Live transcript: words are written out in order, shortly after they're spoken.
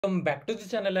Welcome back to the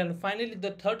channel, and finally the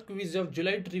third quiz of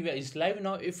July trivia is live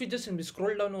now. If you just simply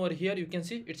scroll down over here, you can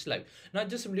see it's live. Now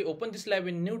just simply open this live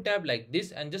in new tab like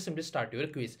this and just simply start your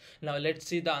quiz. Now let's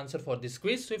see the answer for this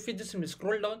quiz. So if you just simply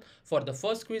scroll down for the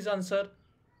first quiz answer,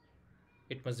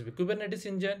 it must be Kubernetes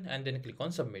engine, and then click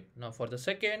on submit. Now for the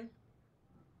second,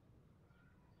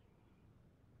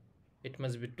 it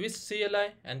must be twist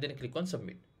CLI, and then click on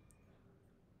submit.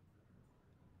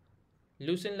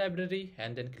 Lucene library,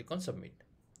 and then click on submit.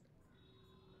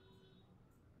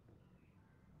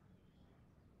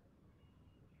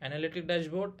 Analytic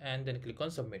dashboard, and then click on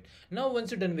submit. Now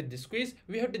once you're done with this quiz,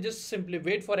 we have to just simply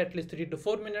wait for at least 3 to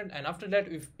 4 minutes, and after that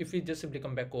if we just simply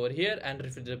come back over here and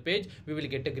refresh the page, we will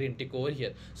get a green tick over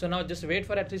here. So now just wait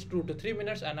for at least 2 to 3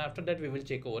 minutes, and after that we will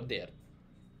check over there.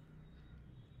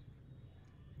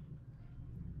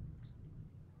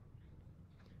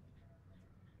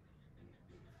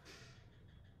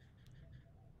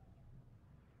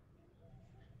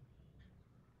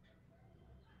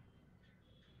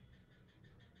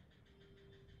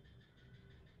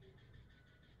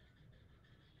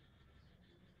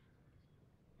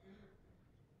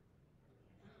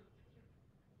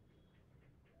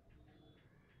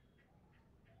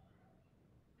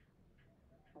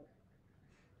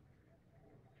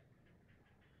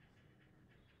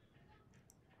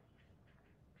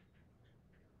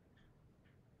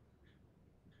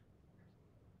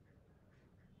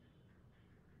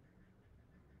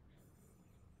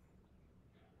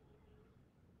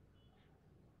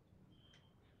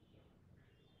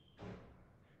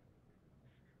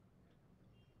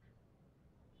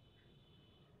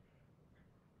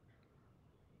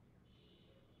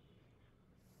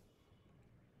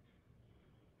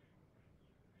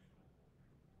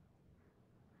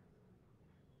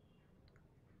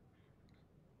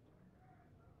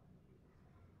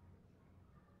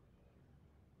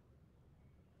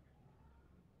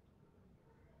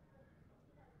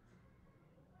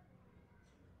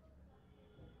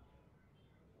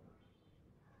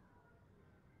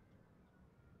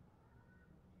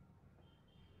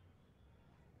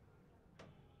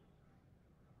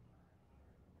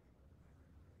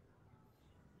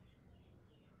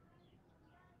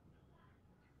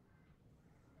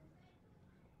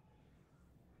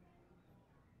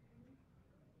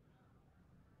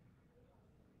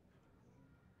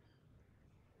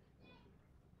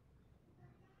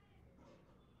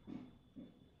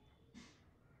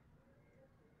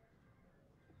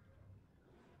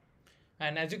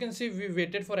 And as you can see, we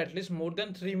waited for at least more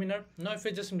than 3 minutes. Now if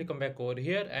I just simply come back over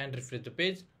here and refresh the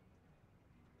page,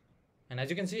 and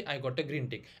as you can see, I got a green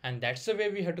tick. And that's the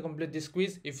way we have to complete this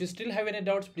quiz. If you still have any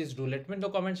doubts, please do let me in the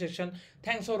comment section.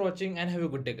 Thanks for watching and have a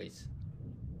good day, guys.